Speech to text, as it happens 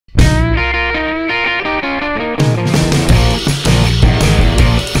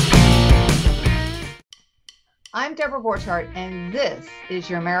I'm Deborah Borchardt, and this is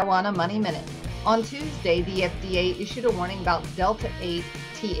your Marijuana Money Minute. On Tuesday, the FDA issued a warning about Delta-8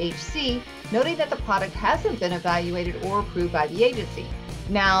 THC, noting that the product hasn't been evaluated or approved by the agency.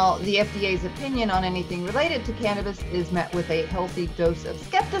 Now, the FDA's opinion on anything related to cannabis is met with a healthy dose of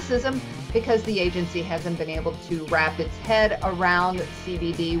skepticism because the agency hasn't been able to wrap its head around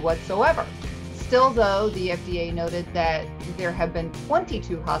CBD whatsoever. Still, though, the FDA noted that there have been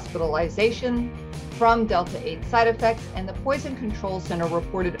 22 hospitalizations from Delta-8 side effects, and the Poison Control Center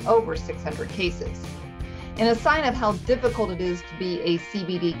reported over 600 cases. In a sign of how difficult it is to be a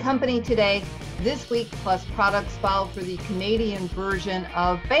CBD company today, This Week Plus Products filed for the Canadian version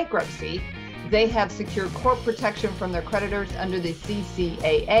of bankruptcy. They have secured court protection from their creditors under the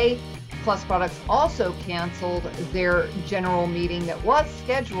CCAA. Plus Products also canceled their general meeting that was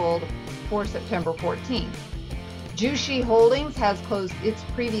scheduled for September 14th. Jushi Holdings has closed its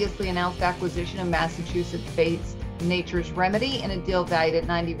previously announced acquisition of Massachusetts-based Nature's Remedy in a deal valued at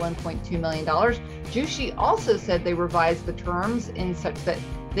 $91.2 million. Jushi also said they revised the terms in such that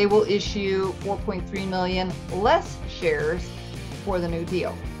they will issue 4.3 million less shares for the new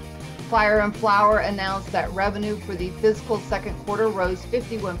deal. Fire & Flower announced that revenue for the fiscal second quarter rose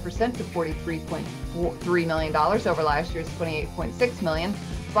 51% to $43.3 million over last year's $28.6 million.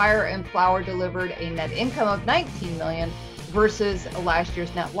 Fire & Flower delivered a net income of $19 million versus last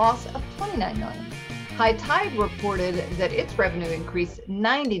year's net loss of $29 million. High Tide reported that its revenue increased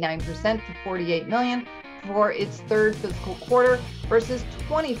 99% to $48 million for its third fiscal quarter versus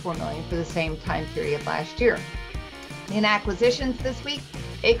 $24 million for the same time period last year. In acquisitions this week,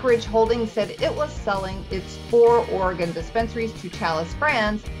 Acreage Holdings said it was selling its 4 Oregon dispensaries to Chalice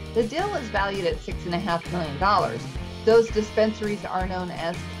Brands. The deal is valued at $6.5 million. Those dispensaries are known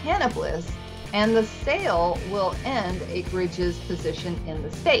as Cannabliss, and the sale will end Acreage's position in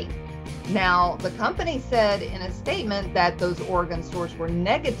the state. Now, the company said in a statement that those Oregon stores were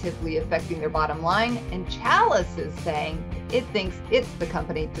negatively affecting their bottom line, and Chalice is saying it thinks it's the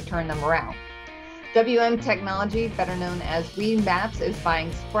company to turn them around. WM Technology, better known as Weedmaps, is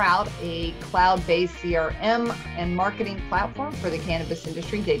buying Sprout, a cloud-based CRM and marketing platform for the cannabis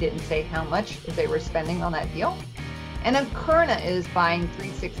industry. They didn't say how much they were spending on that deal. And Akerna is buying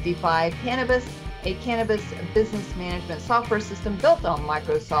 365 Cannabis, a cannabis business management software system built on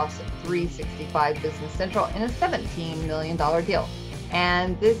Microsoft's 365 Business Central in a $17 million deal.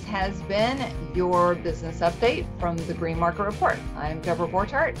 And this has been your business update from the Green Market Report. I'm Deborah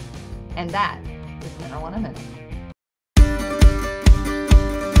Borchardt, and that is Marijuana Minute.